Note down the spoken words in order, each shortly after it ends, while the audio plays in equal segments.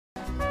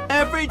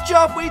Every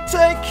job we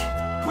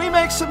take, we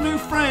make some new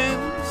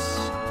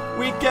friends.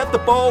 We get the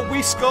ball,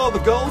 we score the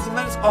goals, and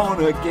then it's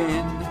on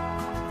again.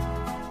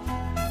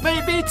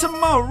 Maybe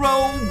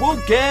tomorrow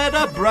we'll get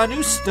a brand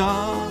new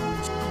start.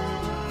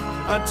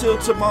 Until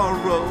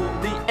tomorrow,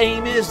 the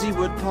aim is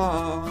Ewood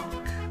Park.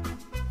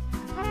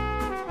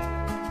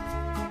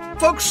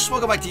 Folks,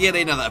 welcome back to yet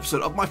another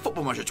episode of my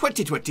Football Manager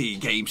 2020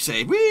 game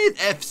save with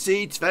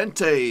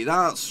FC20.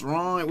 That's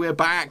right, we're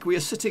back. We are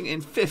sitting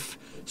in 5th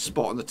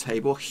spot on the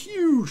table.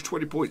 Huge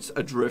 20 points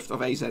adrift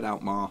of AZ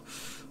Alkmaar.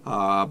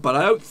 But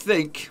I don't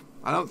think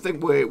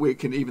we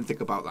can even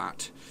think about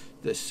that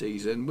this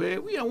season.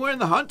 We're in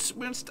the hunt.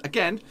 We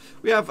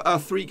have a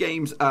 3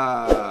 game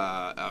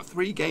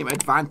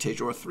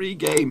advantage, or a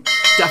 3-game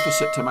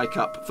deficit to make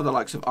up for the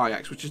likes of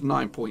Ajax, which is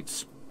 9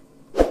 points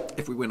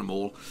if we win them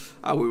all,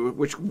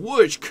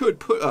 which could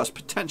put us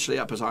potentially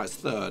up as high as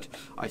 3rd,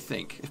 I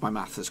think, if my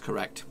maths is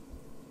correct.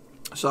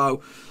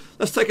 So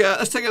let's take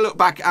a look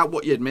back at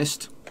what you'd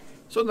missed.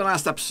 So in the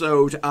last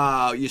episode,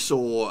 you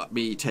saw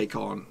me take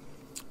on.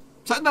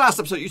 So in the last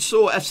episode, you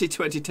saw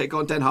FC20 take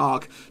on Den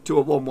Haag to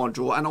a 1-1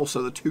 draw, and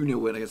also the 2-0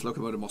 win against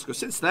Lokomotiv Moscow.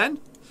 Since then,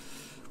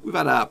 we've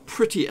had a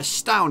pretty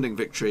astounding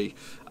victory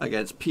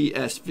against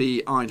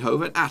PSV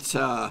Eindhoven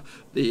at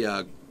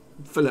the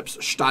Philips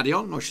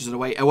Stadion, which is an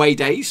away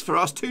days for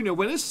us. 2-0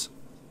 winners.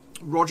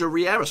 Roger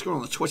Riera scored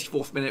on the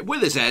 24th minute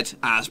with his head,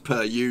 as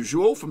per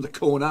usual, from the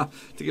corner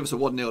to give us a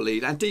 1-0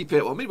 lead. And deep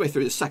it, well, midway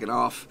through the second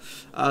half,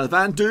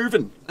 Van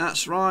Duven,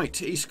 that's right,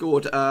 he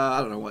scored, I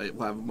don't know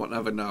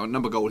whatever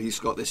number goal he's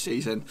got this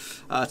season,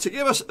 to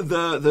give us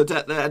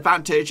the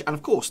advantage, and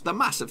of course, the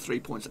massive 3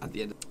 points at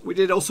the end. We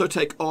did also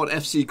take on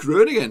FC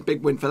Groningen,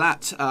 big win for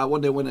that,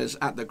 1-0 winners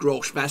at the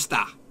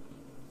Großwester.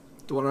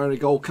 The one and only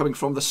goal coming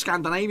from the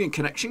Scandinavian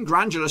connection.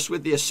 Granulus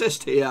with the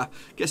assist here.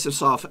 Gets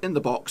himself in the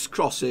box.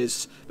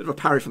 Crosses. Bit of a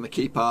parry from the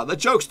keeper. The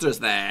Jokester's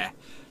there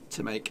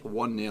to make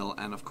 1-0.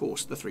 And of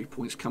course the 3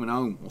 points coming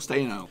home. Or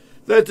staying home.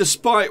 Then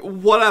despite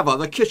whatever,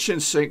 the kitchen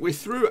sink, we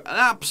threw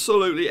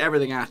absolutely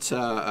everything at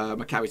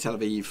Maccabi Tel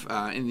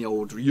Aviv in the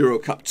old Euro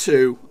Cup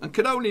 2. And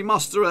could only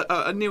muster a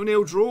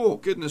 0-0 draw.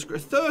 Goodness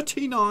gracious.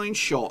 39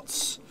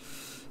 shots.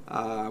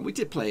 We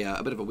did play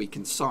a bit of a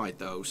weakened side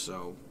though.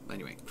 So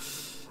anyway.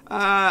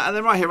 And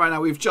then right here, right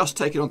now, we've just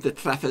taken on the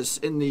Treffers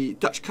in the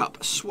Dutch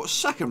Cup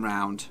second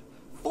round.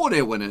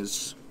 4-0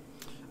 winners.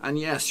 And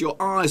yes, your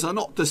eyes are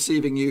not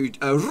deceiving you.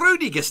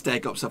 Rudy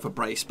Gesteg got himself a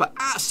brace, but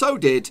so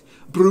did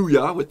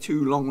Bruja with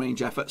 2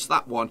 long-range efforts.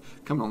 That one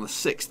coming on the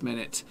 6th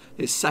minute.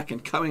 His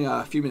second coming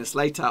a few minutes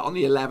later on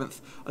the 11th.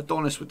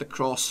 Adonis with the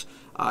cross.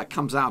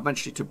 Comes out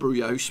eventually to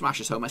Bruja, who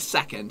smashes home a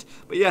second.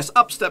 But yes,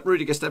 up step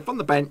Rudy Gesteg from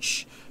the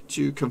bench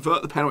to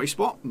convert the penalty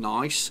spot.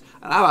 Nice.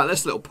 And how about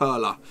this little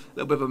perler? A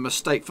little bit of a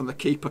mistake from the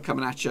keeper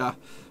coming at you.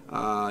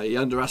 He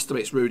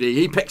underestimates Rudy.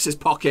 He picks his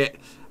pocket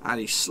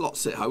and he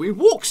slots it home. He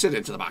walks it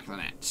into the back of the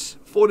net.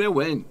 4-0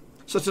 win.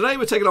 So today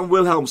we're taking on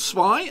Wilhelm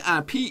Zwei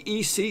and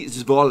PEC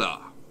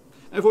Zwolle.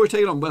 We've already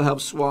taken on Wilhelm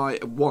Zwei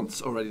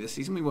once already this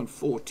season. We won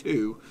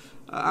 4-2.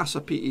 As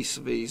for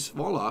PEC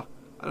Zwolle,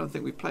 I don't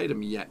think we played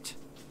them yet,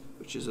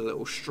 which is a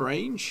little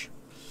strange.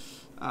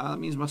 That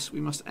means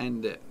we must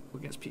end it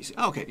against PC.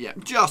 Okay, yeah,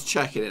 just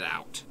checking it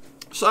out.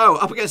 So,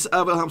 up against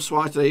Wilhelm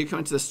Zwei today. You come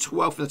into this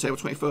 12th in the table,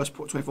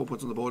 21st, 24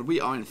 points on the board.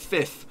 We are in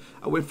 5th.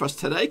 A win for us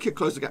today could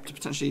close the gap to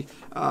potentially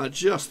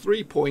just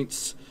 3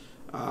 points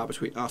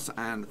between us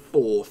and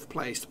 4th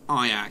placed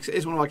Ajax. It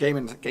is one of our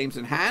games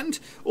in hand.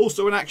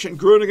 Also in action,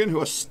 Groningen, who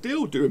are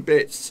still doing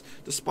bits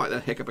despite their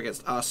hiccup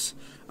against us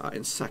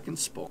in 2nd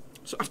spot.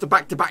 So after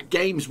back-to-back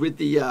games with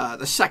the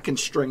second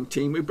string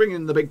team, we're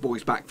bringing the big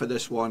boys back for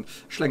this one.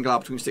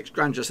 Schlengel between 6,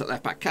 Granjus at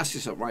left back,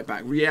 Cassius at right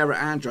back, Riera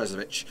and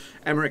Drezovic,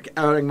 Emmerich,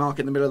 Erlingmark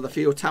in the middle of the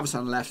field, Tavas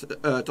on the left,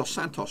 Dos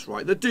Santos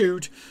right. The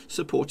dude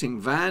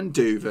supporting Van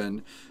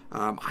Duven.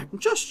 I'm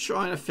just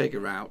trying to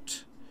figure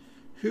out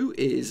who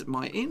is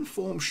my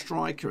informed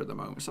striker at the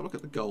moment. Let's have a look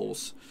at the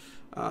goals.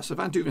 So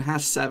Van Duven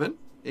has 7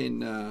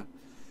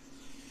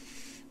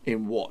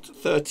 in what?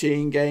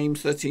 13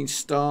 games, 13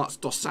 starts.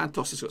 Dos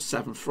Santos has got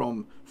 7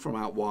 from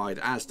out wide,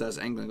 as does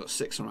England, got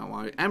 6 from out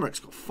wide. Emmerich's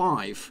got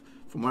 5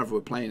 from wherever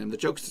we're playing him. The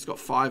Jokester's got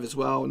 5 as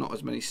well, not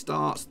as many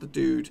starts. The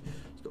dude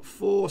has got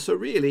 4. So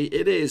really,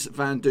 it is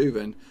Van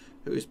Duven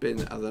who's been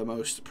the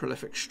most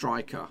prolific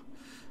striker.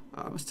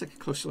 Let's take a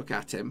closer look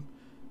at him,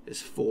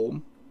 his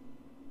form.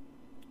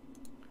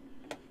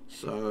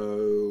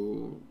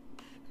 So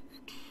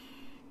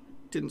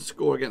didn't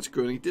score against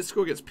Groningen. He did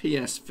score against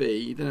PSV.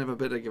 He didn't have a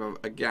bit of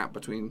a gap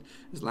between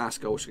his last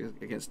goal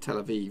against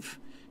Tel Aviv.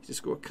 He did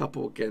score a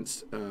couple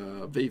against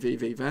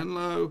VVV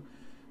Venlo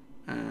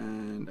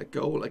and a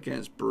goal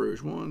against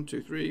Bruges. 1,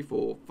 2, 3,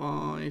 4,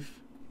 5.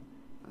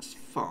 That's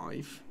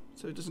 5.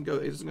 So it doesn't go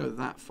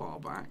that far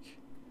back.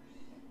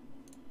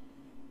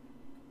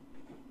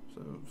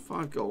 So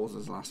 5 goals in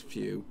his last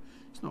few.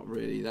 It's not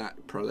really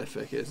that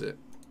prolific, is it?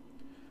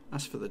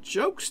 As for the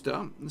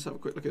Jokester, let's have a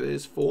quick look at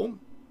his form.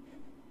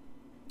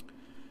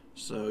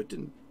 So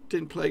didn't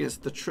Didn't play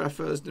against the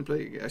Treffers. Didn't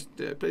play against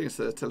Tel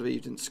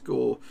Aviv. Didn't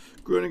score.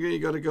 Groningen, you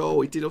got a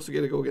goal. He did also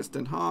get a goal against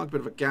Den Haag.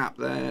 Bit of a gap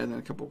there. And then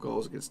a couple of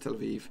goals against Tel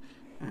Aviv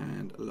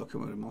and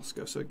Lokomotiv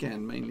Moscow. So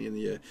again, mainly in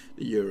the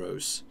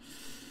Euros.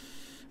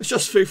 It's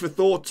just food for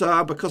thought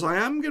because I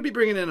am going to be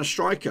bringing in a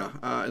striker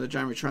in the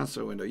January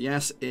transfer window.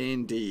 Yes,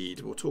 indeed.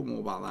 We'll talk more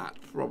about that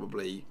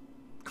probably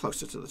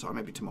closer to the time,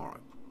 maybe tomorrow.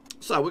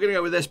 So we're going to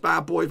go with this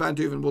bad boy. Van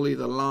Duven will lead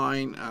the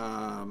line.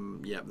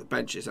 Yeah, the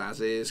bench is as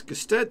is.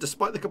 Gusted,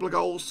 despite the couple of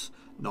goals,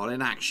 not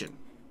in action.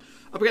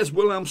 Up against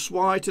Willem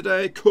Swai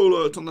today.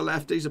 Coolert on the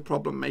left. He's a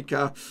problem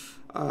maker.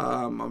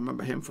 I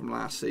remember him from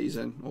last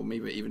season, or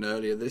maybe even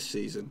earlier this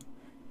season.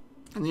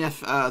 And the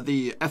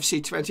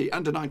FC20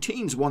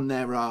 under-19s won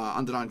their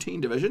under-19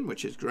 division,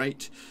 which is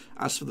great.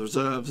 As for the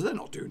reserves, they're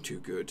not doing too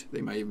good.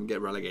 They may even get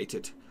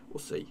relegated. We'll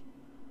see.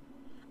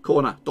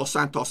 Corner. Dos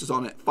Santos is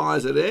on it.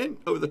 Fires it in.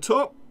 Over the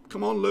top.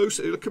 Come on, loose.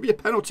 It could be a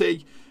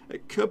penalty.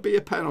 It could be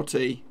a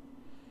penalty.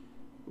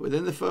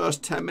 Within the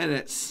first 10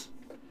 minutes.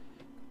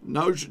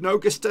 No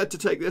Gusted to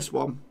take this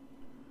one.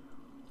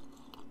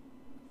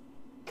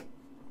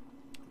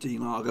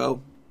 Dan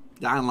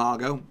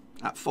Largo.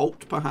 At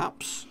fault,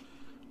 perhaps.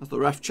 As the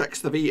ref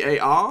checks the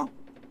VAR.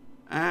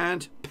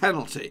 And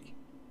penalty.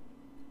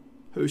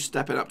 Who's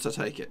stepping up to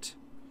take it?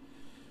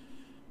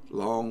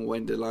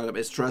 Long-winded lineup.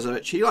 It's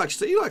Trezovic. He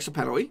likes a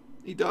penalty.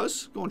 He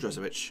does. Go on,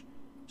 Trezovic.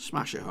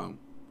 Smash it home.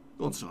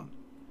 Go on, son.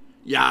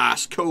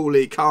 Yes,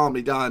 coolly,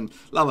 calmly done.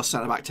 Love a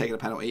centre-back taking a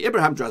penalty.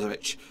 Ibrahim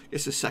Trezovic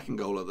gets his second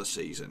goal of the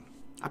season.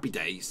 Happy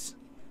days.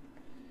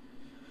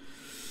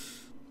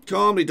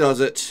 Calmly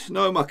does it.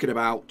 No mucking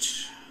about.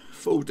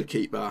 Fooled the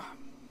keeper.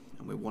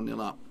 And we're 1-0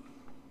 up.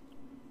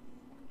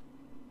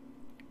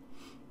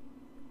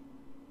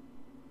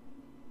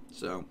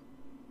 So,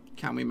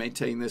 can we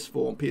maintain this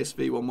form?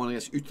 PSV 1-1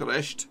 against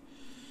Utrecht.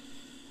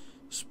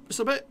 It's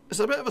a bit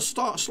of a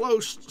slow,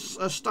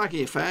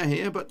 staggy affair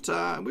here, but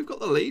we've got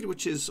the lead,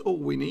 which is all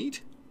we need.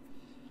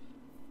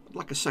 I'd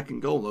like a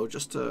second goal though,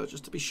 just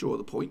to be sure of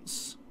the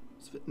points.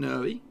 It's a bit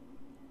nervy.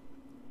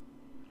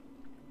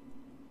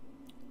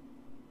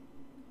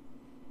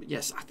 But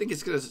yes, I think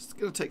it's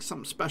gonna take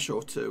something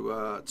special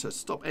to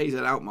stop AZ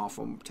Alkmaar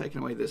from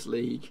taking away this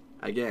league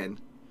again.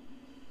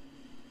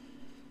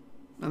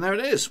 And there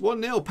it is.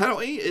 1-0.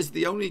 Penalty is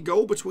the only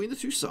goal between the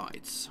two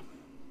sides.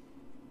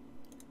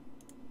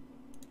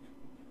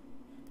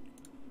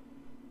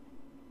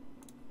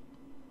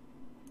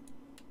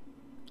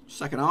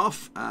 Second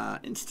half,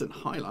 instant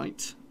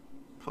highlight,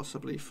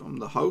 possibly from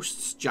the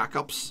hosts,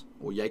 Jacobs.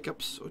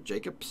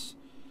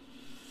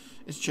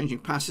 It's changing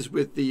passes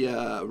with the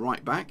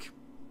right back.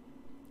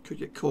 Could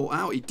get caught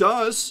out. He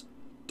does.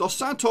 Dos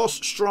Santos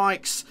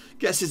strikes,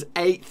 gets his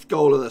 8th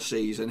goal of the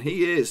season.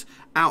 He is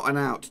out and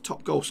out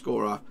top goal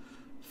scorer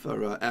for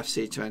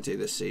FC20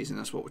 this season.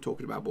 That's what we're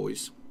talking about,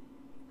 boys.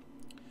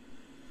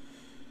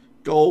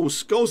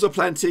 Goals are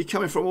plenty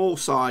coming from all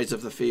sides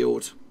of the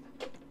field.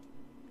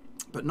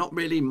 But not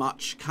really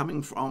much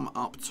coming from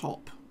up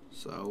top.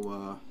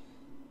 So,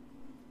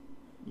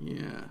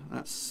 yeah,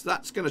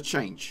 that's going to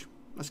change.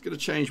 That's going to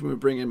change when we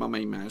bring in my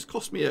main man. It's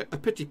cost me a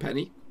pretty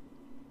penny.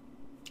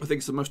 I think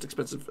it's the most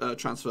expensive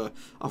transfer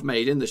I've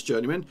made in this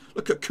Journeyman.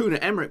 Look at Kuna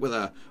Emmerich with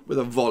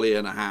a volley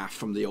and a half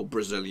from the old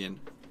Brazilian.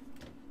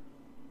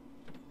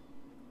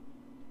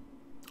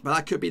 But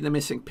that could be the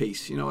missing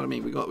piece. You know what I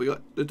mean? We got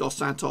the Dos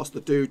Santos, the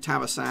dude,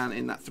 Tavasan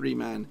in that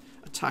 3-man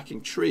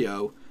attacking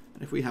trio.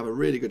 And if we have a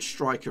really good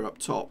striker up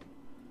top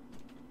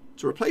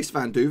to replace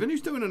Van Duven,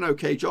 who's doing an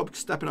okay job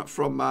stepping up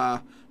from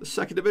the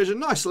second division.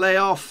 Nice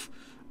layoff.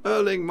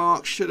 Erling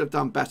Mark should have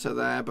done better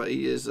there, but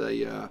he is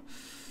a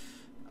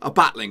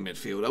battling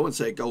midfielder. I wouldn't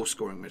say a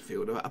goal-scoring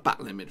midfielder, a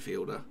battling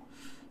midfielder.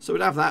 So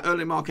we'd have that.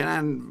 Erling Mark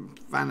and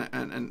Van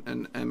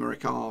and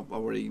Emmerich are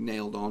already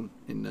nailed on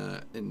in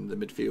the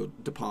midfield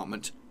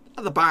department.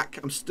 At the back,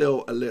 I'm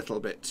still a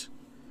little bit.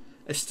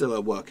 It's still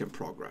a work in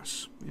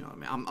progress. You know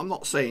what I mean? I'm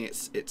not saying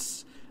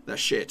it's they're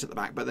shit at the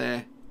back, but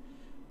they're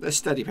a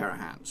steady pair of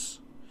hands.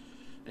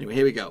 Anyway,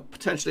 here we go.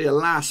 Potentially a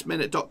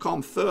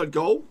lastminute.com third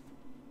goal.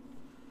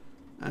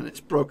 And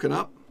it's broken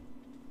up.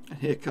 And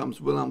here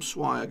comes Willem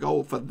Swire.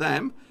 Goal for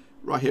them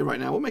right here, right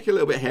now. We'll make it a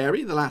little bit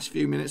hairy the last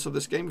few minutes of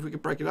this game. If we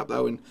could break it up,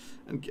 though, and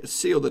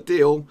seal the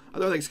deal. I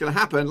don't think it's going to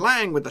happen.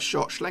 Lang with the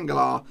shot.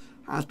 Schlengelaar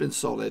has been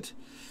solid.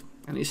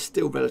 And he's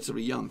still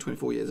relatively young,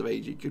 24 years of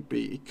age. He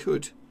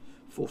could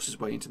force his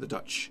way into the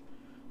Dutch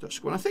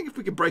squad. I think if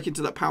we could break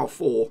into that power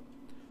 4,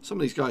 some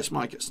of these guys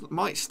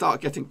might start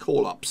getting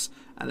call-ups.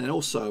 And then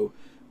also,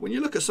 when you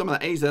look at some of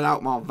the AZ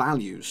Alkmaar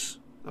values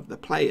of the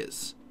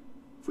players,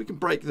 if we can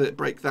break into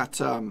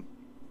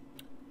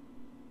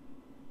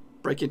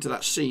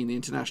that scene, the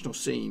international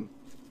scene,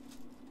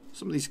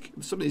 some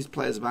of these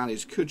players'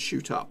 values could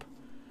shoot up.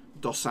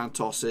 Dos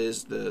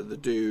Santos's, the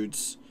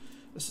dudes,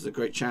 This is a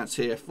great chance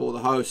here for the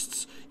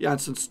hosts.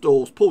 Janssen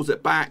stalls, pulls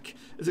it back.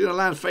 Is it going to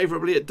land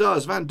favourably? It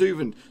does. Van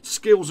Duven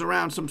skills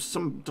around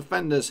some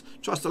defenders,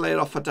 tries to lay it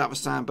off for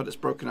Davison, but it's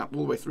broken up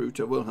all the way through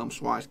to Wilhelm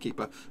Schweiz,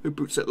 keeper, who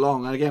boots it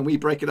long. And again, we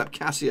break it up.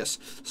 Cassius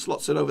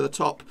slots it over the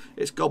top.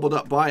 It's gobbled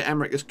up by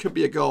Emmerich. This could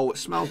be a goal. It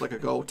smells like a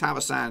goal.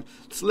 Tavasan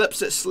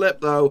slips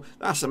it, though.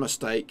 That's a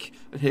mistake.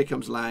 And here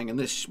comes Lang, and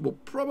this will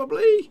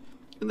probably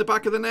in the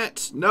back of the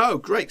net. No,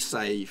 great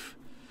save.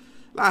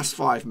 Last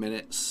 5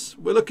 minutes.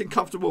 We're looking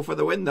comfortable for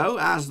the win, though,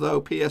 as though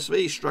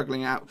PSV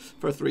struggling out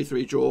for a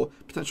 3-3 draw.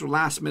 Potential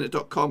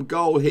lastminute.com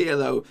goal here,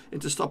 though,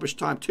 into stoppage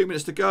time. 2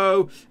 minutes to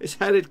go. It's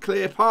headed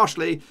clear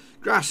partially.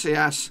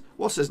 Gracias.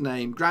 What's his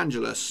name?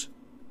 Granulus.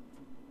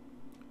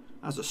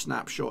 As a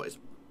snapshot, it's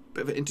a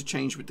bit of an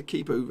interchange with the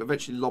keeper, who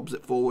eventually lobs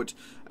it forward.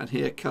 And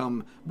here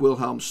come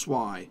Wilhelm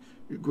Schweiz.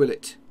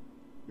 Gullit.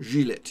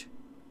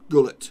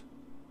 Gullit.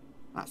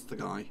 That's the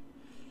guy.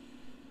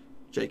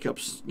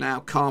 Jacobs now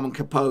calm and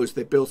composed.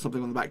 They build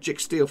something on the back. Jick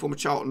Steele, former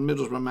Charlton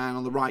Middlesbrough man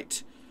on the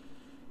right.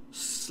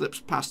 Slips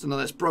past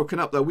another. It's broken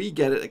up though. We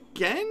get it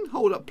again.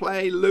 Hold up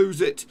play.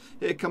 Lose it.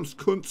 Here comes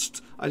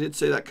Kunst. I did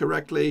say that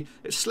correctly.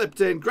 It slipped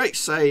in. Great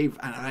save.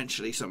 And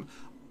eventually some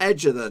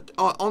edge of the...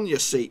 on your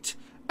seat.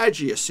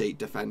 Edge of your seat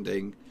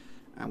defending.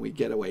 And we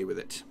get away with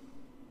it.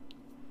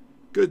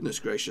 Goodness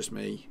gracious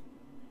me.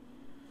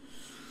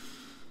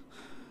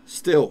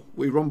 Still,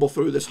 we rumble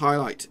through this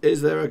highlight.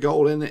 Is there a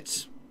goal in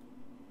it?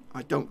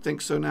 I don't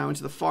think so now.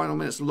 Into the final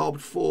minutes,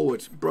 lobbed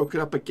forward,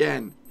 broken up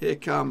again. Here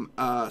come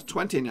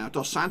Twente now,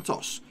 Dos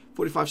Santos.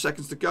 45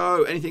 seconds to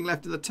go. Anything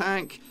left in the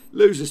tank?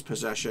 Loses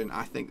possession.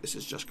 I think this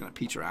is just going to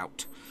peter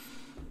out.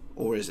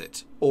 Or is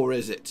it? Or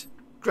is it?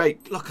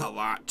 Great. Look at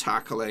that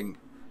tackling.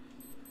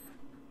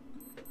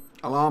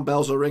 Alarm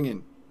bells are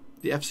ringing.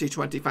 The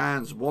FC20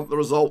 fans want the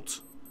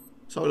result.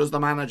 So does the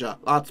manager.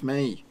 That's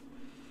me.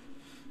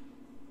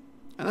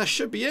 And that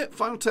should be it.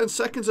 Final 10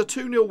 seconds, a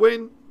 2-0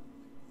 win.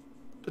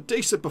 A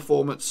decent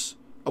performance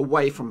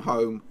away from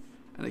home,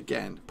 and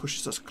again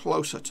pushes us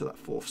closer to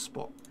that 4th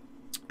spot.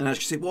 And as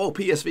you see, well,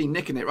 PSV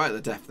nicking it right at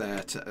the death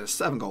there to a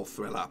 7-goal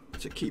thriller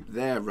to keep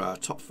their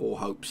top 4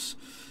 hopes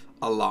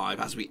alive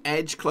as we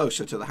edge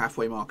closer to the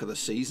halfway mark of the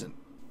season.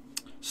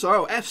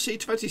 So FC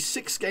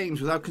 26 games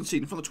without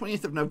conceding from the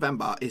 20th of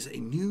November is a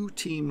new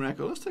team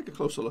record. Let's take a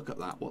closer look at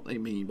that, what they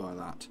mean by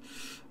that.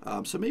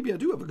 So maybe I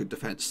do have a good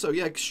defence. So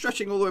yeah,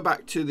 stretching all the way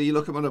back to the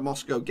Lokomotiv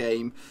Moscow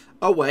game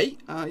away.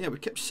 Yeah, we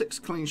kept 6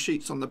 clean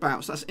sheets on the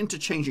bounce. That's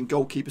interchanging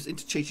goalkeepers,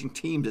 interchanging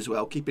teams as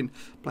well, keeping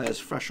players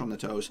fresh on their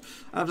toes.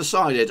 And I've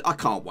decided I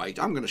can't wait.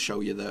 I'm going to show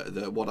you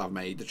what I've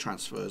made, the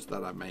transfers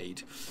that I've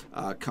made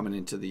coming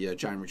into the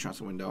January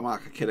transfer window. I'm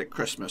like a kid at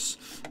Christmas.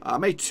 I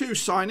made 2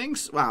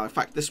 signings. Wow, in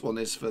fact, this one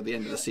is for the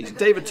end of the season.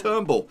 David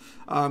Turnbull.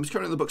 He's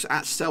currently in the books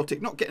at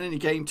Celtic, not getting any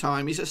game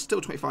time. He's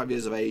still 25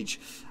 years of age.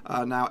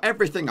 Now,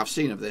 everything I've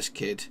seen of this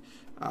kid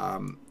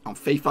on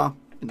FIFA,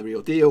 in the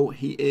real deal,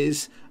 he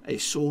is a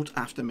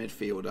sought-after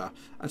midfielder,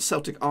 and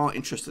Celtic are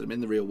interested in him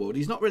in the real world.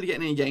 He's not really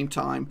getting any game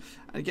time,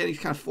 and again, he's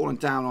kind of fallen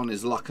down on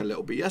his luck a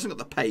little bit. He hasn't got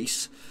the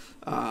pace,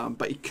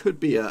 but he could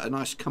be a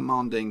nice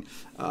commanding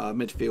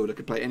midfielder,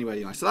 could play anywhere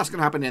he likes. So that's going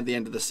to happen at the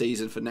end of the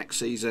season for next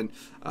season.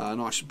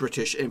 Nice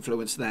British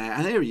influence there.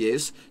 And there he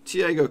is,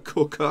 Thiago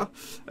Cuca.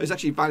 He's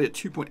actually valued at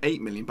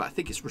 2.8 million, but I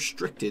think it's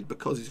restricted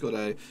because he's got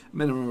a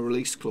minimum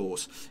release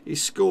clause.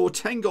 He's scored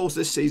 10 goals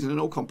this season in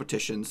all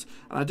competitions,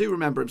 and I do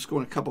remember him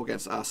scoring a couple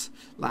against us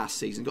last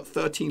season. Got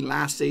 13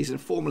 last season,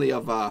 formerly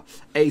of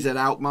AZ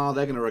Alkmaar.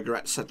 They're going to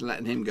regret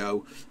letting him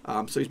go.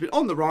 So he's been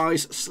on the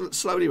rise,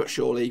 slowly but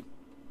surely.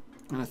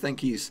 And I think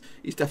he's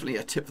definitely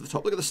a tip for the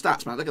top. Look at the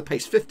stats, man. Look at the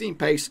pace. 15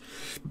 pace,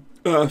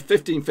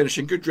 15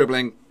 finishing, good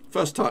dribbling,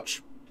 first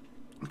touch.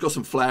 He's got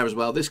some flair as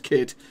well. This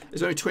kid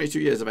is only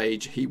 22 years of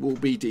age. He will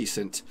be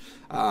decent.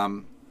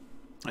 And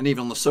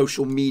even on the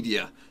social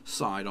media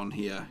side on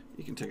here,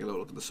 you can take a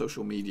look at the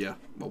social media.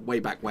 Well,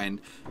 way back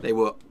when, they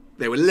were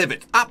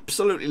livid,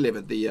 absolutely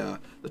livid, the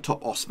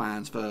top OS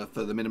fans for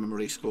the minimum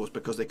release clause,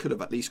 because they could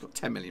have at least got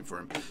 10 million for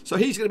him. So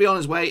he's going to be on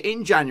his way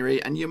in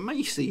January, and you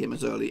may see him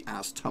as early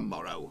as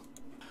tomorrow.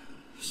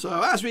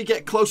 So as we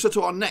get closer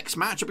to our next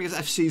match up against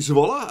FC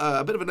Zwolle,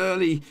 a bit of an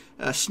early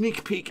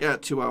sneak peek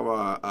to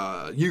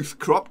our youth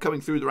crop coming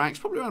through the ranks,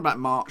 probably around about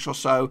March or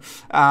so.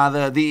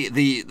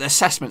 The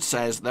assessment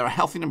says there are a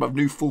healthy number of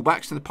new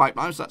fullbacks in the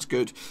pipeline, so that's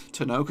good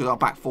to know, because our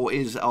back four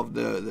is of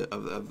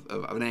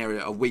an area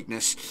of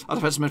weakness. Our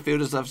defensive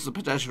midfielders have the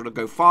potential to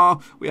go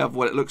far. We have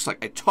what it looks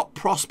like a top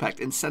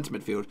prospect in centre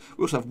midfield.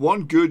 We also have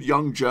one good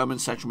young German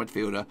central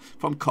midfielder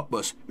from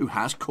Cottbus who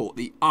has caught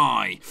the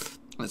eye.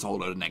 There's a whole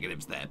load of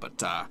negatives there,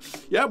 but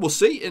yeah, we'll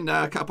see in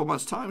a couple of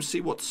months' time.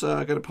 See what's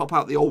going to pop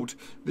out the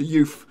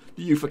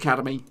youth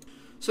academy.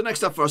 So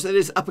next up for us, it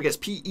is up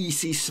against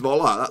PEC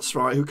Zwolle. That's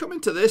right, who come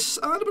into this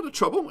in a bit of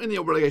trouble in the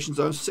old relegation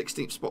zone,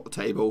 16th spot at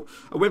the table.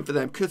 A win for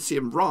them could see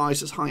them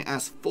rise as high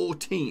as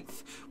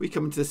 14th. We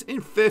come into this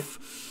in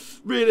 5th.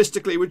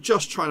 Realistically, we're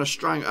just trying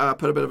to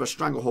put a bit of a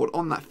stranglehold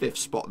on that 5th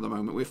spot at the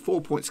moment. We're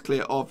 4 points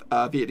clear of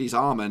Vietnamese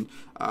Armen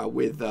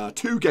with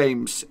 2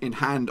 games in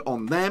hand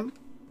on them.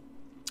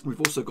 We've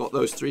also got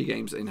those 3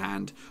 games in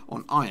hand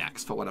on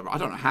Ajax for whatever. I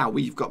don't know how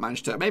we've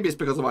managed to. Maybe it's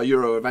because of our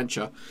Euro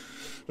adventure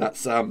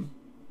that's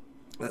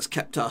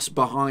kept us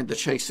behind the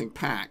chasing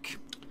pack.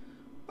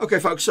 Okay,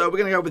 folks, so we're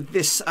going to go with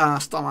this style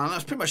line.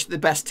 That's pretty much the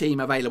best team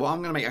available.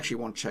 I'm going to make actually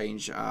one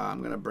change. I'm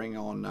going to bring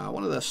on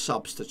one of the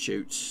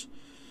substitutes.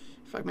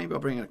 In fact, maybe I'll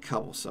bring in a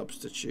couple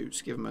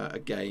substitutes, give them a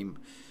game.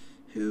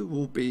 Who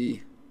will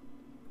be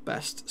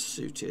best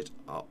suited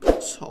up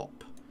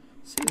top?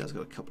 See, that's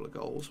got a couple of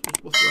goals.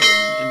 We'll throw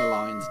him in the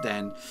lion's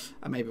den,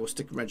 and maybe we'll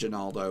stick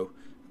Reginaldo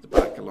at the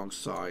back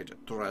alongside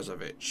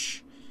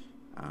Drazovic,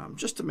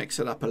 just to mix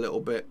it up a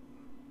little bit.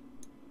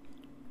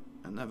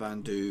 And then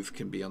Van Duve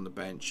can be on the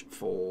bench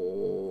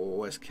for,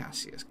 where's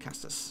Cassius?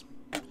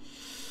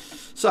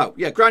 So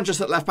yeah,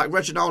 Granges at left back,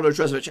 Reginaldo,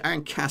 Drazovic,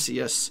 and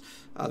Cassius,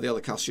 the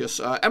other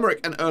Cassius, Emmerich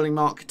and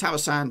Erlingmark,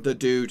 Tavasan, the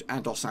Dude,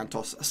 and Dos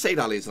Santos.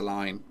 Seydar leads the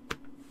line,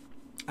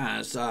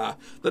 as the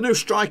new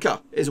striker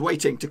is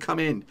waiting to come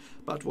in,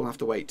 but we'll have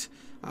to wait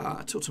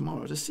till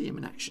tomorrow to see him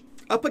in action.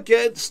 Up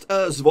against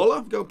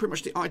Zwolle, going pretty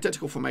much the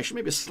identical formation,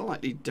 maybe a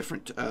slightly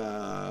different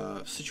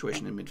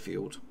situation in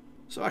midfield.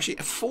 So actually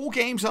 4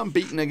 games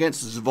unbeaten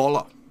against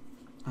Zwolle,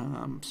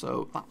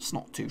 so that's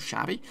not too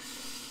shabby.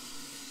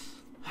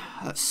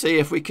 Let's see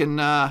if we can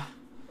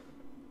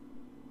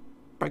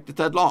break the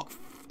deadlock.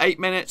 8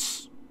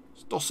 minutes.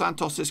 Dos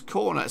Santos'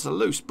 corner. It's a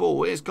loose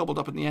ball. It is gobbled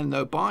up in the end,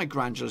 though, by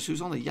Grangeles,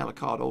 who's on the yellow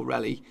card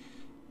already.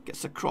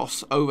 Gets a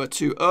cross over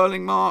to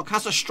Erlingmark.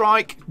 Has a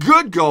strike.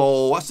 Good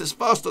goal. That's his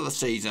first of the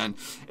season.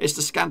 It's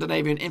the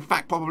Scandinavian, in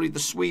fact, probably the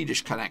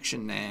Swedish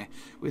connection there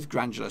with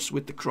Grangeles,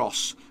 with the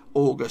cross.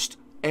 August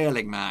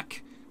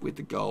Erlingmark with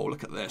the goal.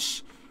 Look at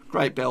this.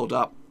 Great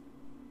build-up.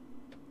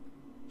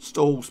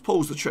 Stalls,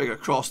 pulls the trigger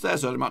across.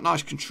 There's Erlingmark.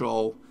 Nice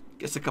control.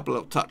 Gets a couple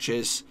of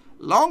touches.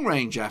 Long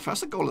range effort.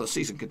 That's the goal of the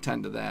season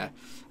contender there.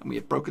 And we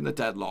have broken the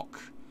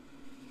deadlock.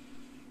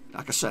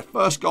 Like I said,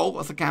 first goal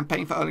of the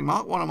campaign for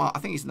Erlingmark. One of my, I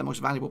think he's the most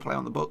valuable player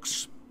on the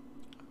books.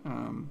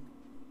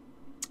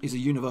 He's a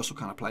universal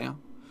kind of player.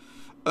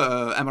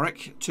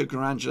 Emmerich to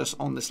Grangeles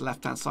on this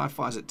left-hand side.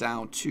 Fires it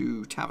down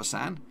to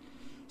Tavasan.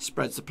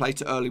 Spreads the play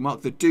to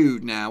Erlingmark. The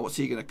Dude now. What's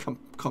he going to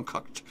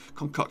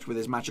concoct with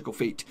his magical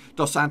feet?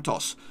 Dos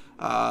Santos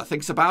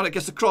thinks about it.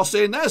 Gets the cross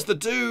in. There's the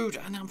Dude.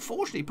 And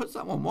unfortunately puts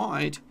that one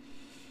wide.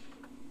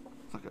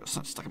 Like it was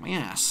something stuck in my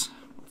ass.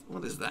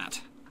 What is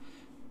that?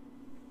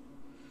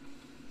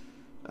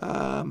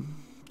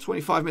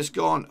 25 minutes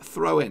gone.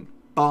 Throw in.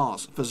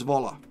 Bars for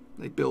Zwolle.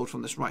 They build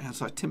from this right-hand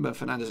side. Timber and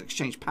Fernandez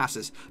exchange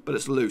passes, but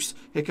it's loose.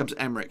 Here comes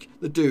Emmerich,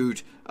 the Dude.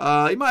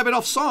 He might have been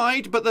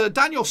offside, but the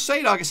Daniel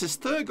Seydar gets his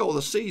 3rd goal of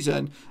the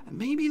season. And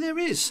maybe there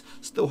is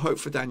still hope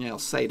for Daniel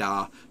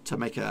Seydar to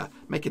make a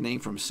name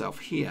for himself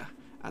here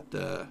at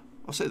the,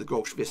 I'll say the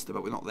Gross Vista,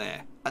 but we're not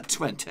there, at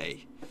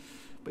Twente.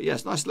 But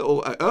yes, nice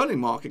little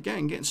Erlingmark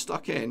again, getting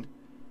stuck in.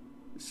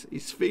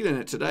 He's feeling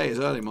it today, is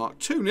Erlingmark.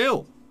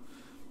 2-0.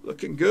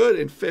 Looking good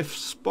in 5th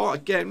spot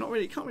again.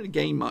 Can't really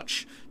gain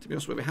much, to be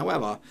honest with you.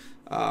 However,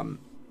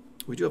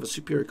 we do have a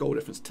superior goal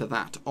difference to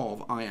that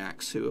of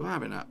Ajax, who are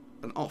having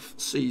an off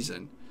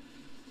season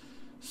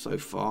so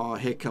far.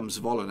 Here comes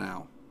Zwolle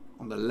now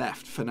on the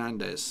left.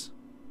 Fernandez,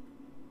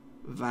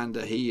 Van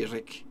der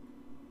Heerik,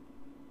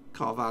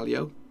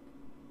 Carvalho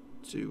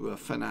to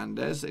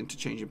Fernandez,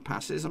 interchanging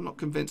passes. I'm not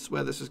convinced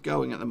where this is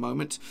going at the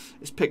moment.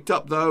 It's picked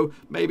up though.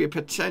 Maybe a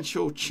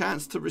potential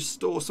chance to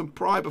restore some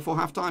pride before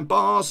halftime.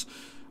 Bars.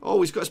 Oh,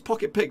 he's got his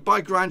pocket picked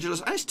by Grangeles,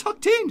 and it's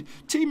tucked in.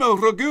 Timo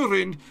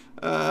Rogurin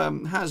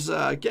has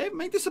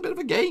made this a bit of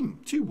a game.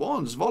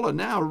 2-1. Zwolle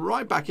now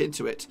right back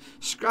into it.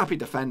 Scrappy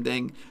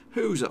defending.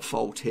 Who's at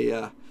fault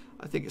here?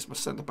 I think it's my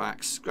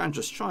centre-backs.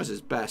 Grangeles tries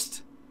his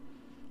best.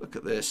 Look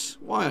at this.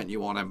 Why aren't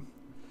you on him?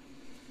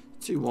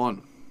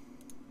 2-1.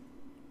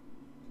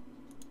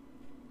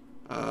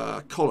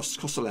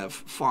 Kosolev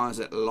fires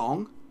it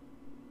long.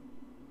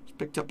 It's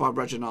picked up by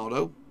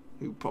Reginaldo,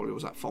 who probably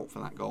was at fault for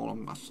that goal.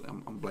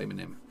 I'm blaming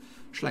him.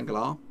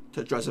 Schlengelar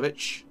to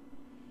Drazovic.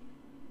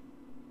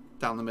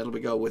 Down the middle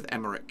we go with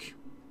Emmerich.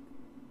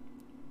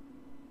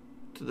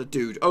 To the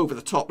Dude. Over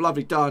the top.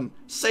 Lovely done.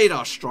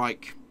 Seydar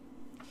strike.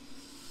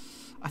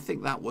 I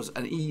think that was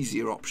an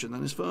easier option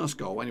than his first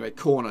goal. Anyway,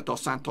 corner.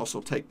 Dos Santos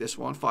will take this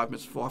one. 5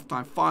 minutes before half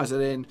time. Fires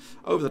it in.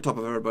 Over the top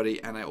of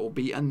everybody. And it will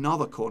be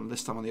another corner.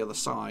 This time on the other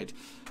side.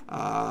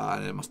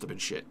 And it must have been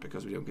shit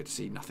because we don't get to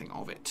see nothing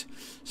of it.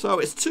 So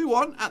it's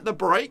 2-1 at the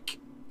break.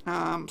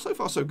 So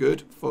far so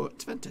good for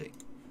Twente.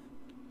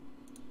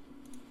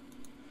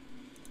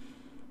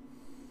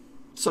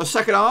 So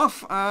second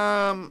half,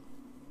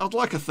 I'd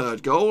like a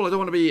 3rd goal. I don't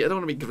want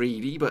to be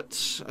greedy,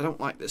 but I don't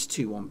like this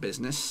 2-1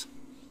 business.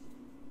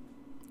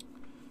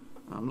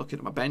 I'm looking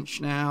at my bench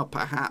now.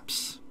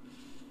 Perhaps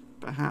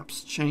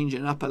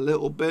changing up a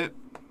little bit.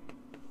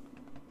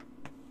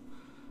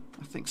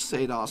 I think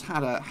Seydar's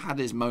had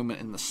his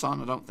moment in the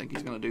sun. I don't think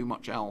he's going to do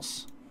much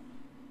else.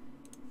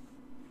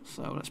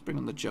 So let's bring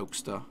on the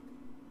jokester.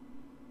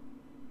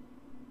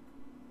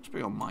 Let's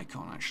bring on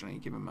Maicon actually.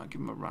 Give him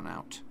a run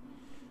out.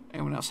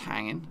 Anyone else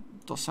hanging?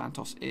 Dos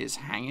Santos is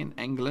hanging.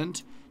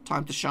 England,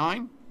 time to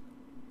shine.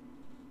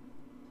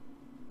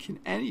 Can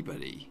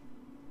anybody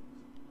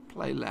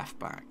play left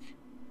back?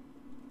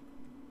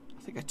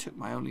 I think I took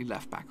my only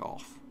left back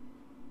off.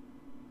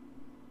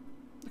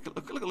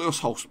 Look at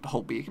Lewis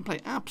Holtby. You can play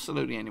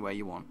absolutely anywhere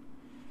you want.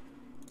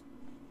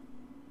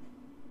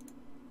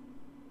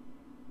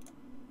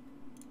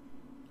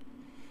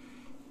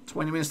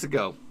 "20 minutes to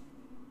go.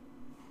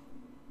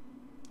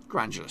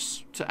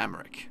 Granulus to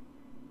Emmerich.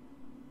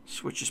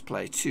 Switches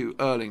play to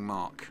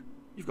Erlingmark.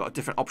 You've got a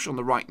different option on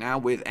the right now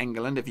with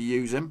England if you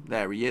use him.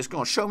 There he is. Go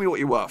on, show me what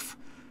you're worth.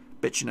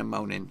 Bitching and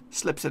moaning.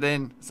 Slips it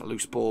in. It's a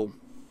loose ball.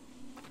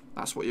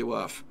 That's what you're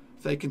worth.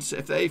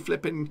 If they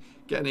flipping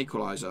get an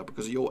equaliser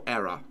because of your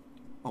error,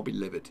 I'll be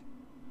livid.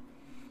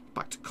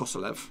 Back to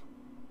Koselev.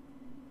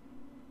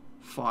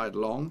 Fired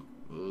long.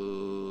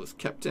 It's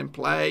kept in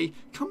play.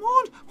 Come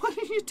on, why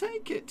didn't you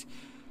take it?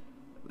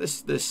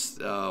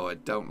 Oh, I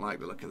don't like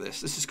the look of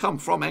this. This has come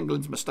from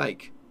England's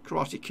mistake.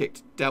 Karate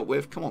kicked, dealt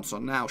with. Come on,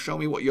 son, now show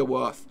me what you're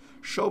worth.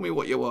 Show me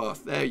what you're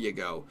worth. There you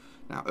go.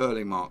 Now,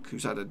 Erlingmark,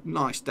 who's had a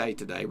nice day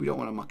today. We don't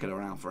want to muck it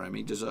around for him.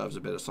 He deserves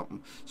a bit of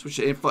something. Switch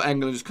it in for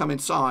England. Just come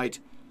inside.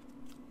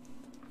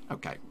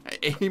 Okay,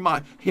 he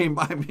might be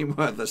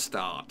worth a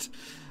start.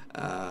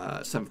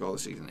 7th goal of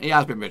the season. He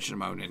has been bitching and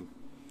moaning.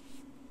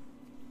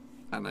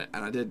 And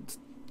I did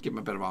give him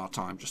a bit of a hard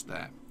time just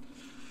there.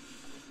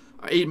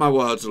 I eat my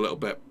words a little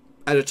bit.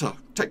 Editor,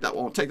 take that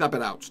one. Take that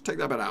bit out. Take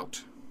that bit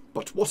out.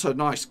 But what a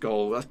nice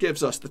goal. That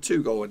gives us the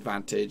 2-goal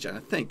advantage. And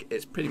I think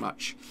it's pretty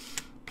much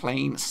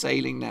plain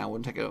sailing now.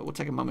 We'll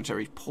take a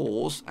momentary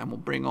pause. And we'll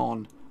bring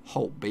on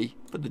Holtby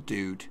for the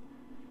dude.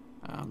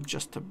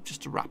 Just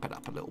to wrap it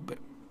up a little bit.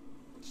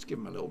 Just give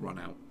him a little run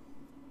out.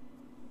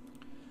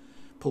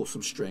 Pull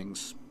some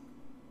strings.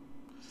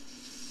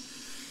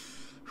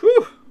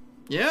 Whew.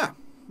 Yeah.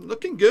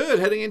 Looking good.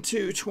 Heading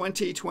into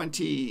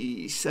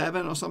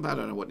 2027 or something. I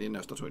don't know what. No,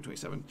 it's not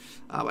 2027.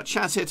 A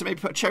chance here to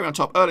maybe put a cherry on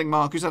top.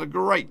 Erlingmark, who's had a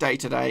great day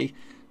today.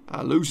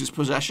 Loses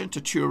possession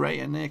to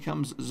Toure. And there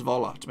comes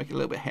Zvola to make it a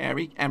little bit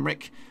hairy.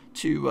 Emmerich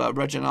to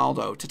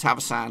Reginaldo. To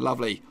Tavasan.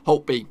 Lovely.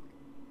 Holtby.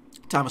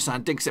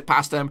 Tavasan dinks it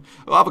past them.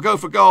 We'll have a go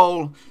for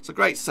goal. It's a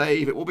great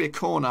save. It will be a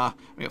corner.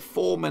 We have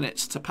 4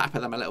 minutes to pepper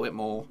them a little bit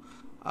more.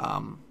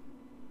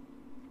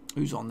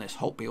 Who's on this?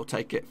 Holtby will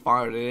take it.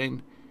 Fire it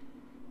in.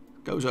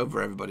 Goes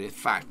over everybody. In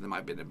fact, there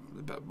might be a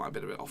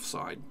bit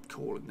offside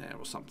call in there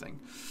or something.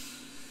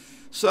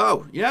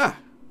 So, yeah.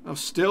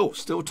 Still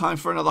time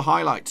for another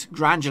highlight.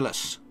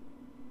 Granulus.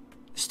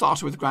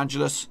 Started with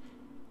Granulus.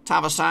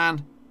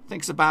 Tavasan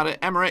thinks about it.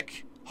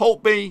 Emmerich.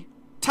 Holtby.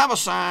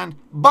 Tavasan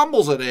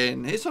bumbles it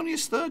in. It's only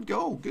his 3rd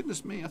goal.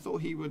 Goodness me, I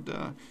thought he would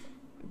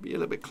be a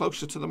little bit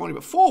closer to the money.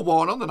 But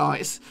 4-1 on the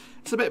night.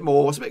 It's a bit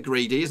more. It's a bit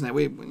greedy, isn't it?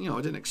 I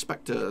didn't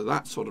expect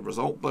that sort of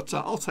result, but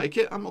I'll take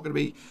it. I'm not going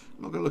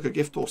to look a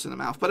gift horse in the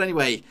mouth. But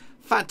anyway,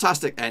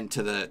 fantastic end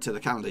to the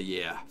calendar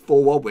year.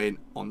 4-1 win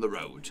on the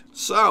road.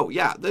 So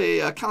yeah,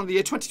 the calendar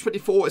year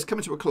 2024 is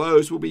coming to a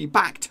close. We'll be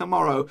back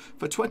tomorrow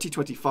for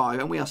 2025,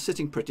 and we are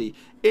sitting pretty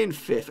in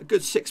 5th. A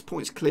good 6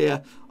 points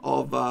clear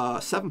of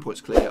 7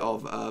 points clear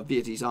of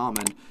Vietys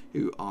Armen,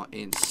 who are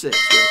in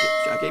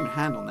 6th. We have a game in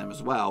hand on them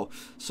as well.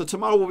 So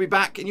tomorrow we'll be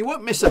back, and you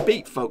won't miss a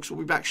beat, folks.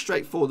 We'll be back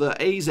straight for the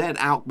AZ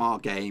Alkmaar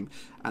game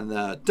and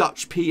the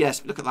Dutch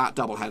PS. Look at that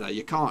doubleheader.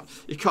 You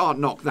can't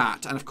knock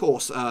that. And of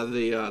course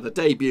the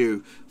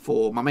debut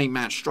for my main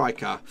man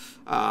striker.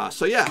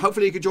 So yeah,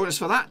 hopefully you can join us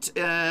for that.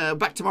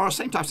 Back tomorrow,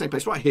 same time, same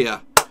place, right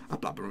here at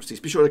Blackburn Rovers.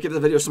 Be sure to give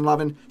the video some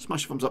loving,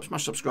 smash a thumbs up,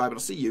 smash subscribe, and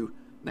I'll see you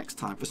next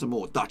time for some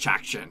more Dutch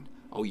action.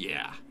 Oh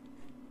yeah.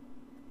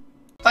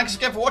 Thanks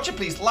again for watching.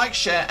 Please like,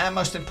 share, and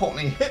most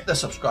importantly, hit the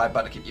subscribe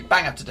button to keep you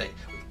bang up to date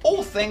with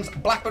all things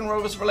Blackburn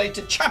Rovers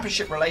related,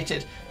 championship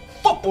related,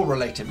 football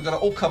related. We've got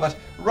it all covered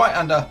right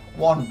under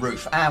one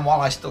roof. And while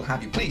I still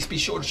have you, please be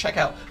sure to check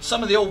out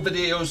some of the old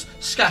videos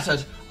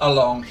scattered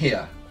along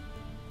here.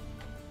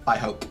 I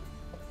hope.